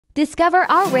Discover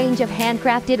our range of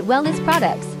handcrafted wellness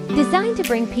products designed to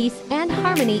bring peace and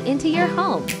harmony into your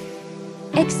home.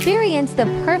 Experience the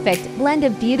perfect blend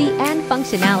of beauty and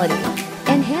functionality,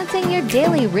 enhancing your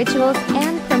daily rituals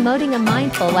and promoting a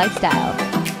mindful lifestyle.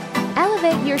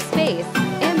 Elevate your space.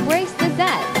 Embrace the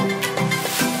Zen.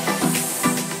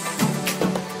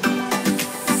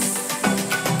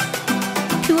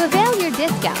 To avail your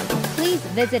discount, please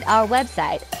visit our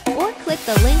website or click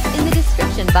the link in the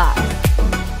description box.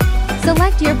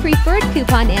 Select your preferred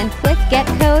coupon and click Get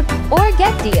Code or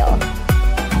Get Deal.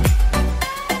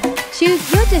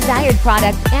 Choose your desired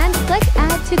product and click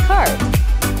Add to Cart.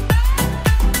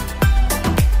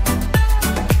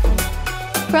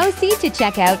 Proceed to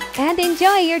checkout and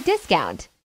enjoy your discount.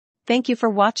 Thank you for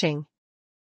watching.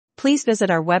 Please visit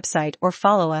our website or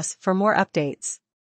follow us for more updates.